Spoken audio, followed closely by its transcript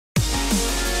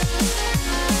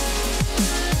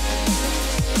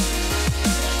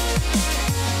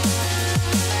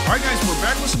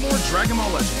back with some more Dragon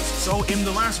Ball Legends. So in the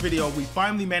last video, we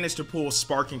finally managed to pull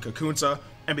Spark and Kakunsa,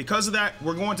 and because of that,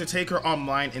 we're going to take her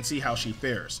online and see how she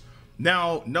fares.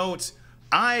 Now, note,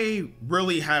 I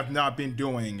really have not been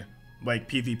doing like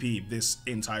PvP this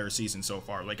entire season so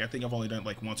far. Like, I think I've only done it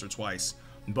like once or twice,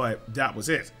 but that was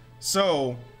it.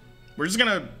 So we're just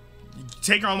gonna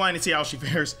take her online and see how she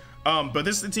fares. But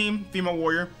this is the team, Female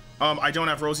Warrior. I don't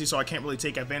have Rosie, so I can't really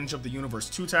take advantage of the Universe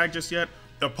 2 tag just yet,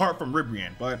 apart from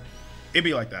Ribrianne, but it'd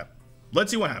be like that.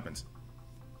 Let's see what happens.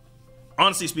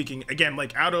 Honestly speaking, again,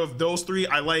 like out of those three,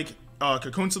 I like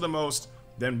Kakunsa the most,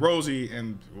 then Rosie,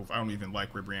 and I don't even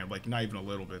like Ribrianne, like not even a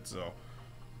little bit, so.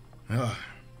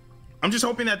 I'm just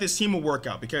hoping that this team will work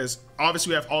out, because obviously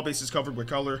we have all bases covered with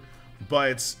color,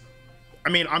 but I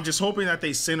mean, I'm just hoping that they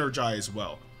synergize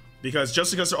well. Because just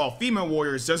because they're all female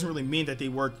warriors doesn't really mean that they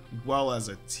work well as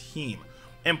a team.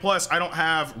 And plus, I don't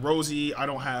have Rosie, I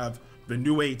don't have the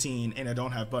new 18, and I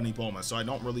don't have Bunny Bulma, so I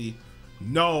don't really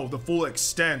know the full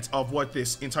extent of what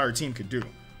this entire team could do.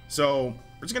 So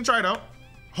we're just gonna try it out.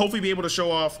 Hopefully be able to show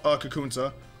off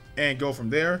Kakunsa and go from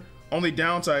there. Only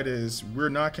downside is we're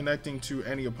not connecting to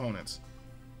any opponents.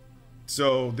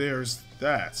 So there's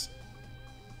that.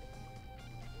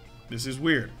 This is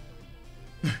weird.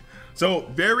 So,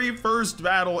 very first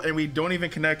battle, and we don't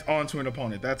even connect onto an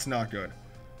opponent. That's not good.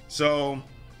 So,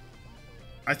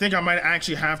 I think I might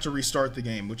actually have to restart the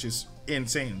game, which is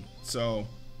insane. So,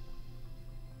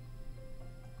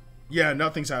 yeah,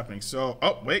 nothing's happening. So,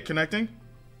 oh, wait, connecting.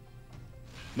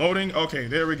 Loading. Okay,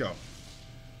 there we go.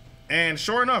 And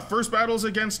sure enough, first battle's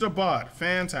against a bot.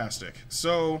 Fantastic.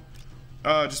 So,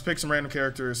 just pick some random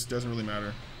characters. Doesn't really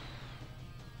matter.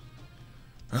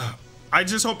 I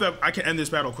just hope that I can end this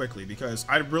battle quickly, because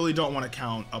I really don't want to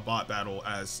count a bot battle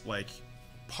as like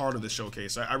part of the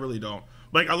showcase. I really don't.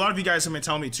 Like, a lot of you guys have been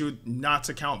telling me too not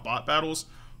to count bot battles,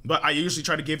 but I usually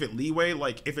try to give it leeway.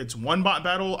 Like, if it's one bot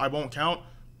battle, I won't count,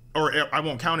 or I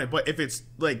won't count it. But if it's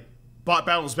like bot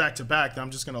battles back to back, then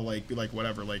I'm just gonna like be like,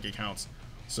 whatever, like it counts.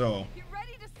 So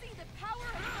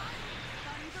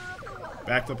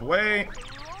back flip away,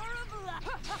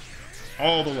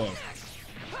 all the love.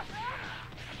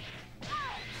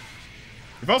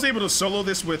 If I was able to solo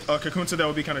this with Kakunsa, that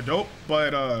would be kind of dope, but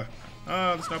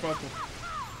that's not possible.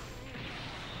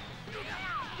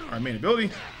 Alright, main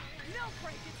ability.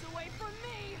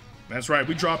 That's right,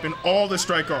 we drop in all the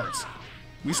strike cards.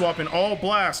 We swap in all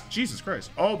blast. Jesus Christ,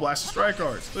 all blast strike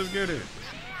cards. Let's get it.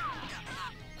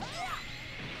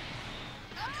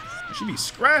 She be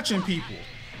scratching people.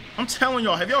 I'm telling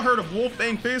y'all, have y'all heard of Wolf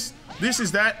Fang Fist? This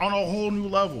is that on a whole new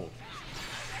level.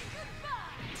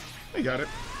 You got it.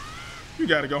 You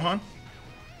gotta go, hon.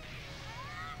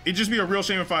 It'd just be a real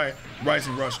shame if I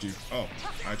Rising Rushed you. Oh,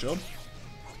 I chilled.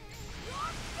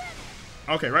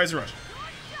 Okay, Rising Rush.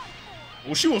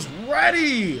 Well, she was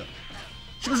ready.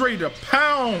 She was ready to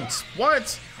pounce.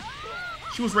 What?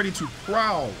 She was ready to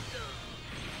prowl.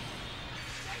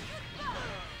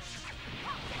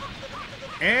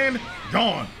 And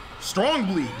gone. Strong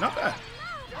bleed. Not bad.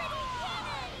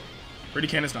 Pretty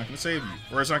Cannon's not gonna save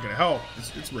you, or it's not gonna help.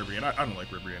 It's Ribrianne. I don't like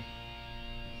Ribrianne.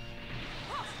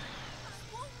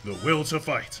 The will to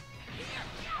fight.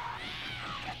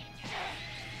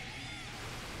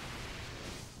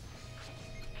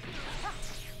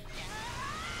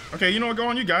 Okay, you know what, go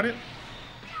on, you got it.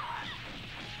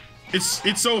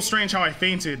 It's so strange how I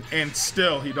fainted and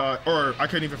still he died, or I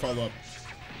couldn't even follow up.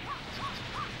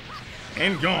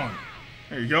 And gone.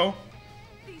 There you go.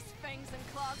 These fangs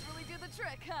and claws really do the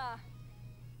trick, huh?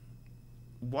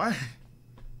 What?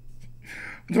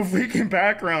 The freaking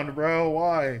background, bro.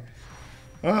 Why?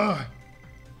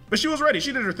 But she was ready.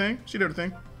 She did her thing. She did her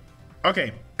thing.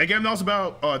 Okay. Again, that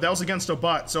was against a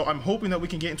bot. So I'm hoping that we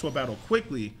can get into a battle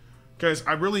quickly, because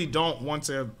I really don't want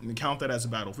to count that as a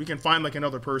battle. If we can find like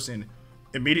another person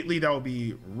immediately, that would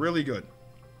be really good.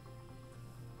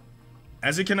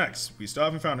 As it connects, we still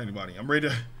haven't found anybody. I'm ready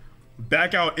to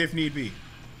back out if need be.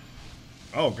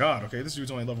 Oh God. Okay, this dude's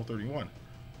only level 31.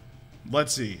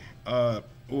 Let's see.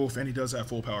 Oof, and he does have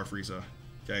full power Frieza.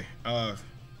 Okay.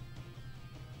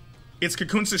 It's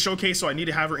Kakunsa's showcase, so I need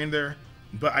to have her in there.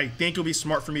 But I think it'll be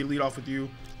smart for me to lead off with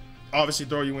you. Obviously,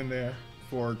 throw you in there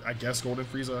for, I guess, Golden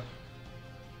Frieza.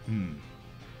 And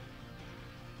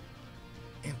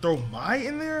throw Mai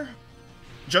in there?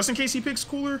 Just in case he picks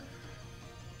cooler?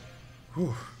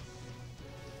 Whew.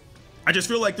 I just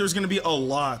feel like there's going to be a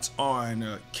lot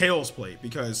on Kale's plate,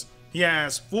 because he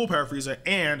has full power Frieza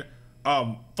and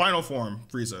final form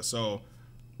Frieza. So,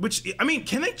 which, I mean,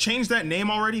 can they change that name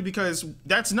already? Because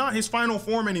that's not his final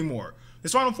form anymore.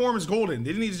 His final form is Golden. They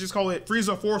didn't need to just call it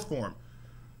Frieza 4th form.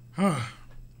 I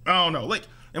don't know. Like,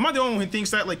 Am I the only one who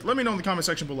thinks that? Like, let me know in the comment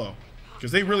section below.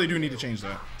 Because they really do need to change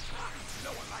that.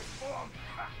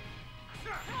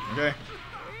 Okay.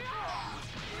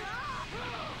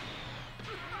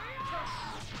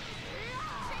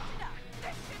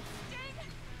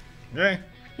 Okay.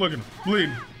 Look at him.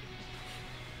 Bleeding.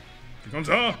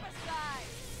 Kakunsa.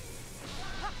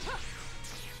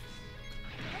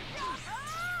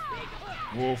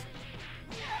 Wolf.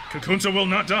 Kakunsa will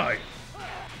not die.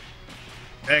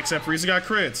 Except Frieza got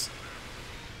crits.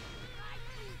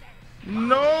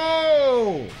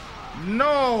 No!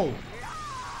 No!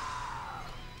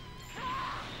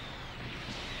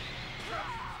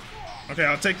 Okay,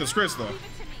 I'll take the crits though.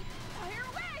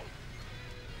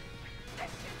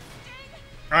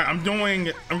 Alright, I'm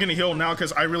gonna heal now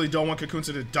because I really don't want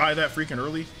Kakunsa to die that freaking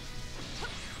early.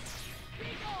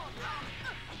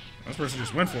 This person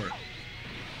just went for it.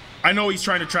 I know he's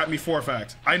trying to trap me for a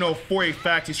fact. I know for a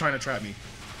fact he's trying to trap me.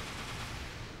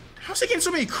 How's he getting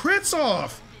so many crits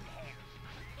off?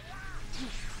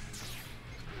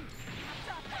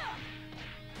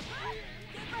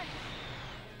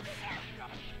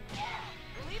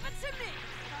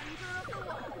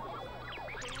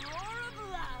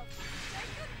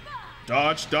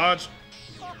 Dodge, dodge.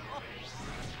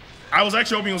 I was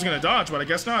actually hoping he was gonna dodge, but I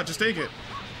guess not. Just take it.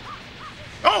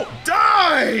 Oh,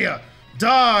 die!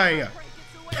 Die!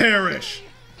 Perish.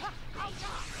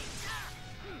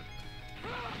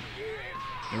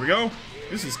 There we go.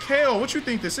 This is Kale. What you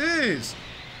think this is?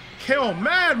 Kale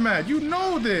Mad. You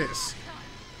know this.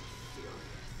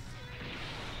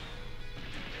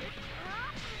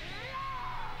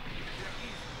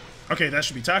 Okay, that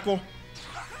should be tackle.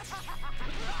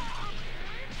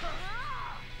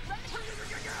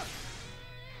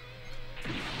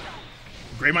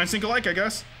 Great minds think alike, I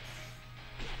guess.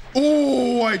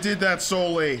 Oh, I did that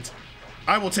so late.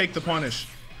 I will take the punish.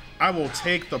 I will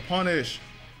take the punish.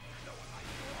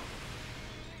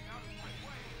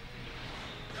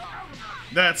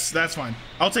 That's fine.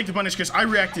 I'll take the punish because I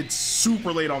reacted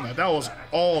super late on that. That was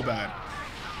all bad.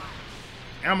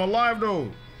 I'm alive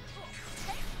though.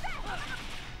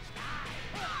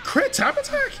 Crit tap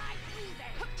attack?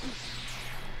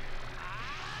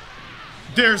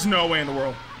 There's no way in the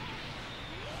world.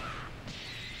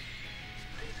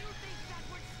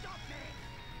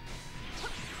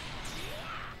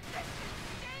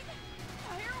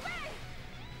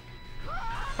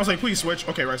 I was like, please switch.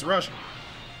 Okay, Rise of Rush.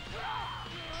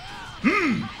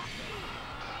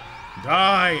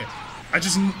 Die.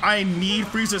 I need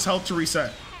Frieza's health to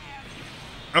reset.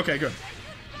 Okay, good.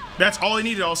 That's all I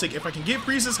needed. I was like, if I can get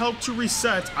Frieza's health to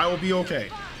reset, I will be okay.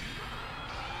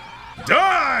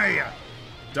 Die!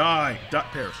 Die.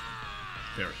 Perish.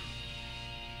 Perish.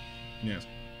 Yes.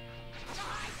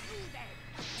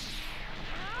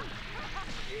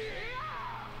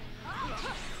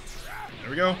 There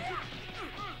we go.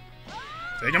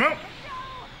 Take him out.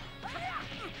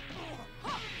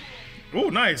 Oh,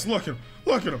 nice. Look at him.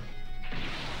 Look at him.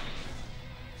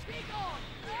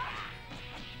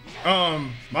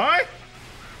 My?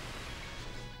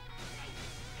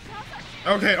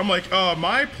 Okay, I'm like,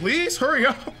 my, please hurry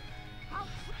up.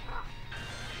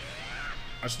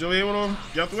 I should still be able to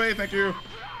get out the way, thank you.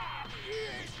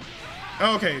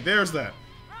 Okay, there's that.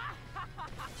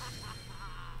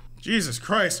 Jesus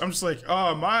Christ, I'm just like,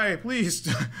 my,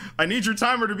 please. I need your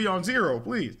timer to be on 0,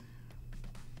 please.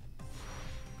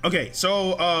 Okay,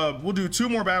 so we'll do 2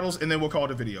 more battles and then we'll call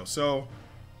it a video. So,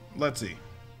 let's see.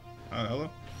 Hello?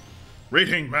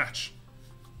 Rating match.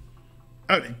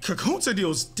 Kakunsa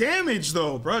deals damage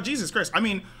though, bro. Jesus Christ. I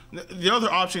mean, the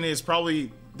other option is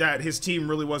probably that his team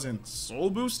really wasn't soul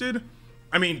boosted.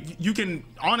 I mean, you can,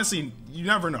 honestly, you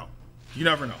never know. You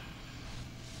never know.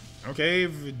 Okay,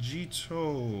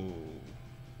 Vegito.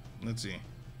 Let's see.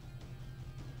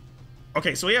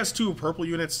 Okay, so he has 2 purple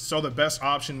units, so the best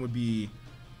option would be,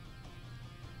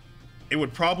 it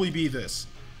would probably be this.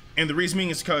 And the reason being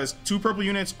is because 2 purple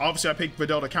units, obviously I picked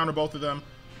Videl to counter both of them.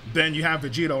 Then you have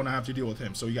Vegito and I have to deal with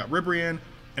him. So you got Ribrian,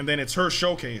 and then it's her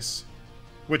showcase,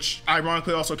 which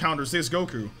ironically also counters this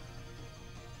Goku.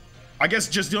 I guess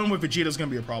just dealing with Vegeta is going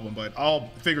to be a problem, but I'll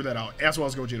figure that out, as well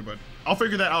as Gogeta, but I'll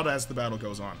figure that out as the battle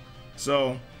goes on.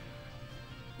 So,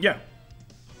 yeah.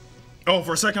 Oh,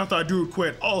 for a second I thought dude would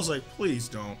quit. I was like, please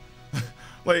don't.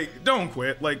 Like, don't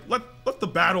quit. Like, let the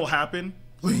battle happen,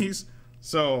 please.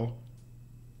 So,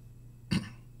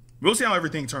 we'll see how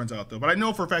everything turns out, though. But I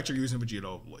know for a fact you're using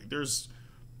Vegito. Like, there's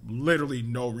literally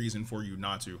no reason for you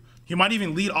not to. He might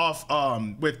even lead off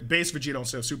with base Vegito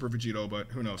instead of Super Vegito, but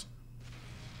who knows.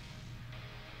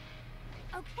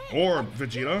 Okay, or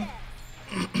Vegeta.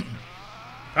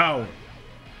 Power.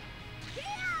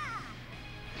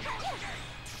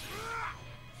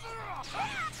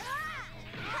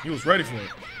 He was ready for it.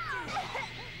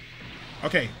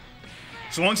 Okay.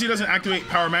 So once he doesn't activate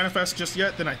Power Manifest just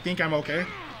yet, then I think I'm okay.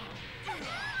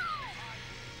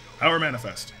 Power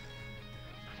Manifest.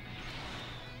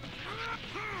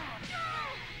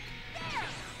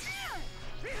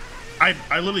 I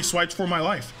literally swiped for my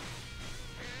life.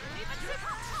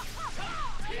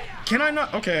 Can I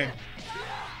not? Okay.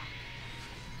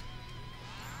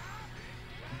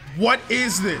 What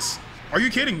is this? Are you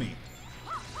kidding me?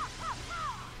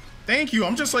 Thank you.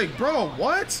 I'm just like, bro,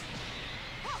 what?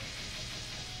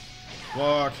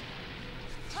 Walk.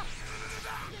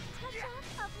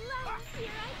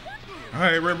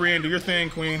 Alright, Red Brienne, do your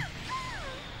thing, queen.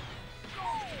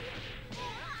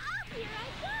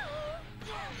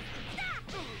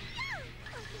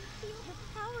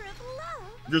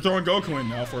 You're throwing Goku in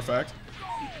now for a fact.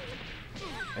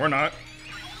 Or not.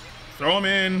 Throw him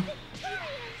in.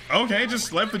 Okay,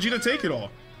 just let Vegeta take it all.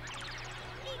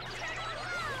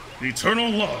 Eternal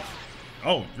love.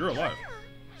 Oh, you're alive.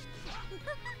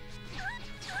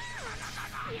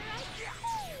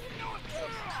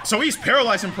 So he's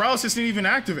paralyzed and paralysis didn't even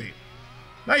activate.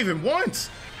 Not even once.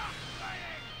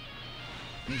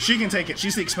 She can take it.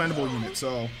 She's the expendable unit,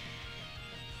 so.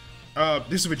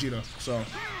 This is Vegeta, so.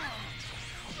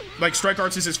 Like, Strike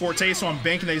Arts is his forte, so I'm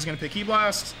banking that he's gonna pick Ki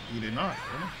Blast. He did not.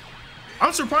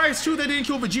 I'm surprised, too, they didn't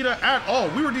kill Vegeta at all.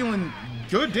 We were dealing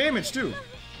good damage, too.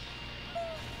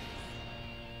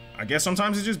 I guess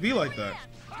sometimes it just be like that.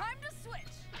 Time to switch.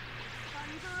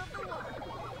 Thunder of the water.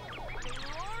 Roar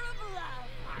of love.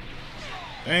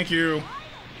 Thank you.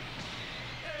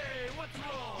 Hey, what's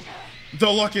wrong? The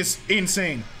luck is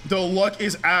insane. The luck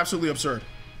is absolutely absurd.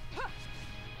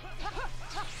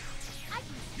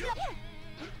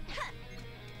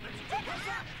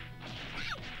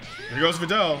 Here goes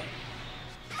Videl.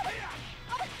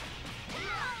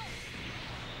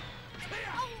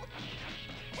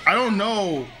 I don't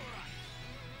know.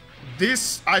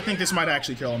 This, I think this might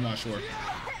actually kill. I'm not sure.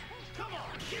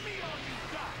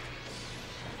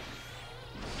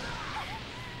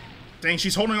 Dang,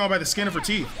 she's holding on by the skin of her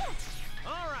teeth.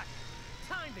 All right,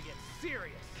 time to get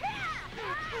serious.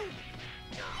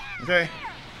 Okay.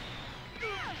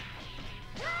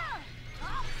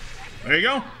 There you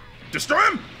go. Destroy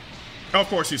him! Of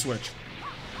course you switch.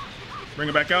 Bring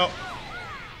it back out.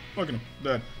 Look at him.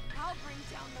 Dead. I'll bring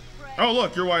down the prey. Oh,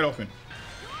 look. You're wide open.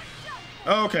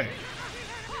 Okay.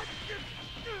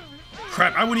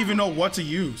 Crap. I wouldn't even know what to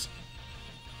use.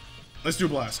 Let's do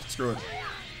Blast. Screw it.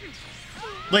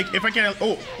 Like, if I can't...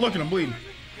 Oh, look at him bleeding.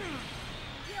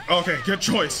 Okay. Good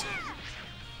choice.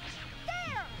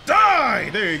 Die!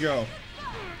 There you go.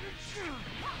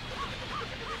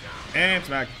 And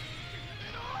smack.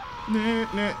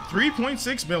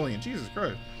 3.6 million. Jesus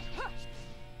Christ.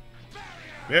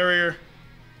 Barrier.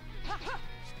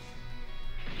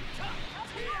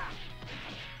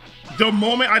 The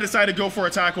moment I decide to go for a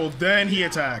tackle, then he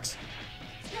attacks.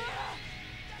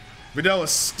 Videl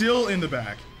is still in the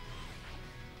back.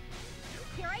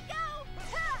 Here I go.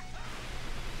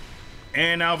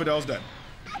 And now Videl's dead.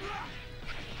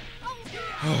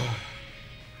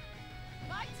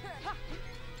 My turn.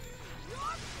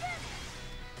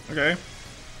 Okay.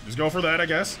 Just go for that, I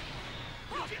guess.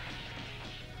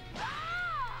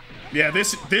 Yeah,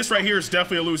 this right here is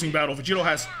definitely a losing battle. Vegito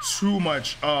has too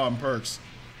much perks.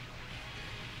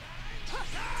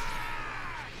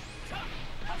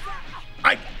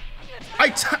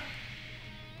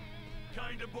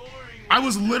 I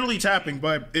was literally tapping,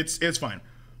 but it's fine.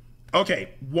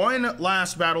 Okay, one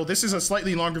last battle. This is a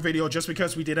slightly longer video just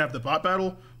because we did have the bot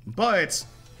battle, but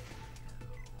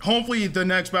hopefully the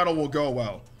next battle will go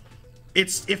well. It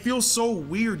feels so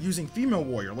weird using female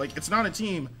warrior. Like, it's not a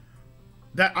team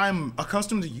that I'm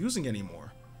accustomed to using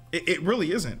anymore. It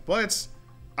really isn't. But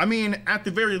I mean, at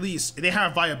the very least, they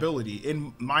have viability,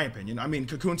 in my opinion. I mean,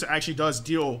 Kakunsa actually does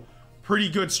deal pretty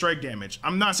good strike damage.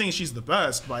 I'm not saying she's the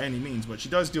best by any means, but she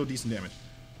does deal decent damage.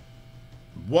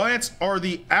 What are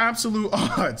the absolute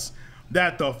odds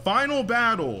that the final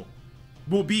battle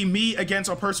will be me against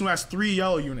a person who has 3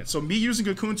 yellow units? So me using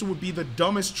Kakunsa would be the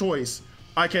dumbest choice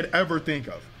I could ever think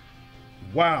of.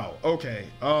 Wow. Okay.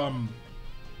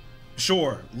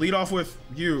 Sure. Lead off with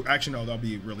you. Actually, no, that'll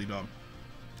be really dumb.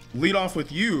 Lead off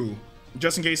with you,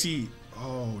 just in case he...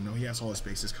 Oh, no, he has all his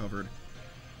bases covered.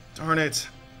 Darn it.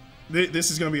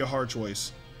 This is going to be a hard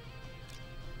choice.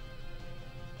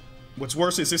 What's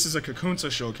worse is this is a Kakunsa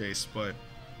showcase, but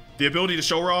the ability to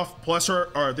show her off, plus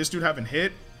this dude having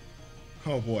hit.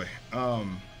 Oh, boy.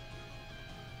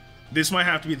 This might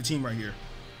have to be the team right here.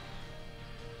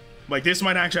 Like, this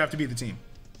might actually have to be the team.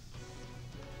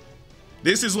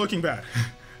 This is looking bad.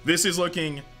 This is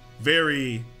looking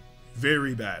very,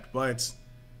 very bad. But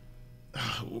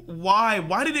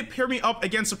why did it pair me up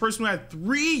against a person who had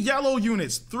 3 yellow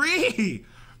units? 3.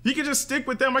 You can just stick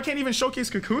with them. I can't even showcase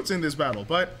Kakunsa in this battle,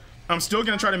 but I'm still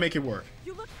gonna try to make it work.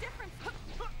 You look different.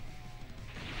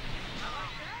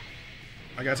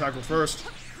 I gotta tackle first.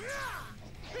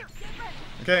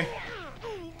 Okay.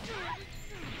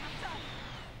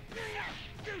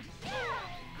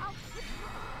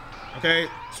 Okay,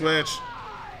 switch.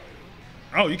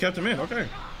 Oh, you kept him in. Okay.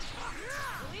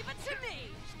 Leave it to me.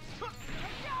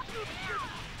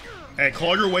 Hey,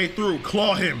 claw your way through.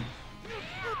 Claw him.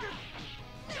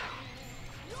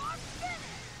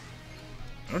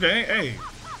 Okay, hey.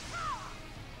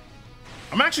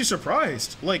 I'm actually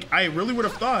surprised. Like, I really would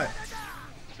have thought.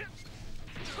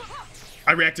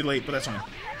 I reacted late, but that's fine.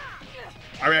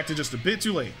 I reacted just a bit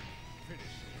too late.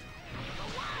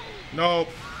 Nope.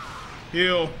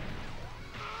 Heal.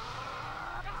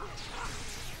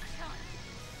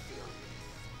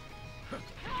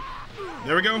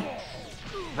 There we go.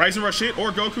 Rise and Rush hit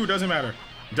or Goku, doesn't matter.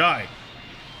 Die.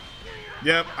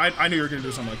 Yep, I knew you were gonna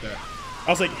do something like that. I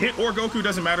was like, hit or Goku,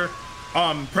 doesn't matter.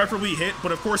 Preferably hit,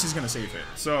 but of course he's gonna save it.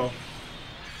 So.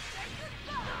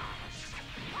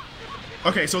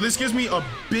 Okay, so this gives me a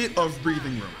bit of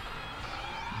breathing room.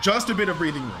 Just a bit of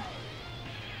breathing room.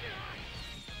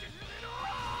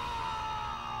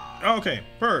 Okay,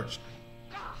 purged.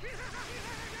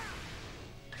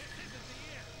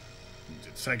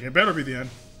 It's like, it better be the end.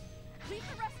 Leave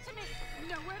the rest to me.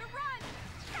 Nowhere to run.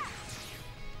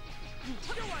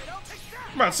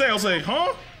 I'm about to say, I was like,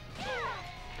 huh?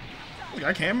 Like,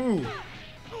 I can't move.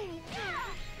 Don't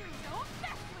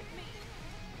mess with me.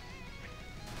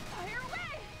 Fire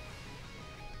away.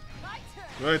 My turn.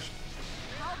 Switch.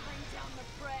 I'll bring down the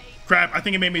prey. Crap, I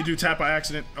think it made me do tap by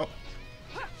accident. Oh.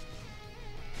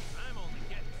 I'm only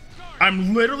getting started.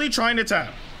 I'm literally trying to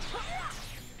tap.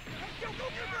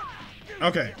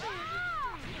 Okay.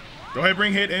 Go ahead,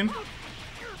 bring hit in.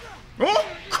 Oh,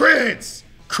 crits!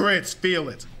 Crits, feel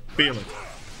it. Feel it.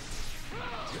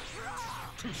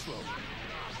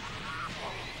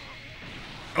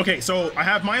 Okay, so I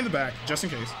have mine in the back, just in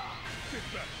case.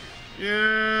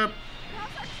 Yep.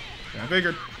 I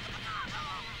figured.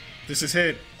 This is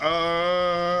hit.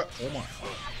 Oh my.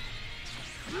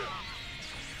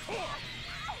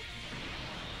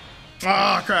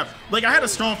 Ah, crap. Like, I had a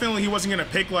strong feeling he wasn't gonna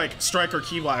pick, like, Strike or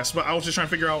Ki Blast, but I was just trying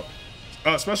to figure out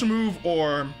special move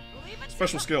or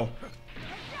special skill.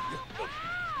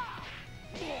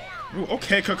 Ooh,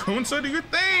 okay, Kakunsa, do your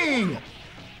thing!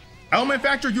 Element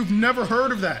Factor, you've never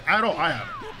heard of that at all. I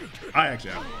haven't. I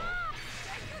actually haven't.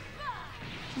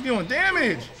 She's dealing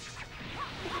damage.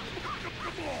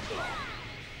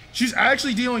 She's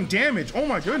actually dealing damage. Oh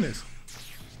my goodness.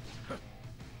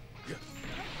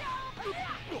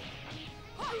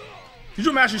 Could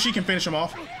you imagine she can finish him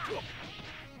off?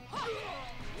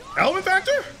 Element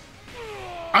Factor?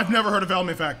 I've never heard of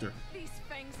Element Factor. These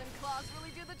fangs and claws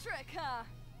really do the trick, huh?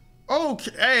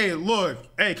 Okay, hey, look.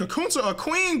 Hey, Kakunsa, a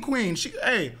queen.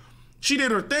 She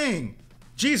did her thing.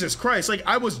 Jesus Christ, like,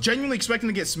 I was genuinely expecting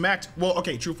to get smacked. Well,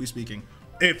 okay, truthfully speaking,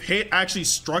 if hit actually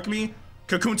struck me,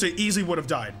 Kakunsa easily would have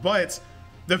died. But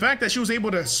the fact that she was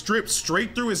able to strip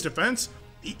straight through his defense,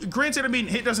 granted, I mean,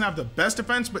 hit doesn't have the best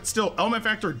defense, but still element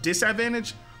factor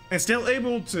disadvantage, and still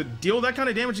able to deal that kind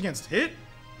of damage against hit,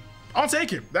 I'll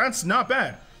take it. That's not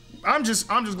bad. I'm just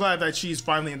glad that she's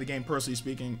finally in the game, personally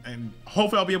speaking, and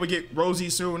hopefully I'll be able to get Rosie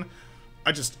soon.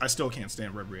 I still can't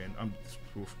stand Red Brienne.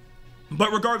 Oof.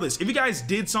 But regardless, if you guys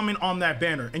did summon on that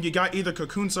banner and you got either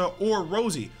Kakunsa or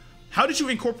Rosie, how did you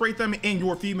incorporate them in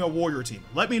your female warrior team?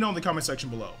 Let me know in the comment section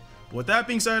below. But with that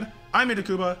being said, I'm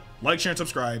Ndukauba. Like, share, and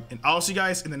subscribe, and I'll see you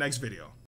guys in the next video.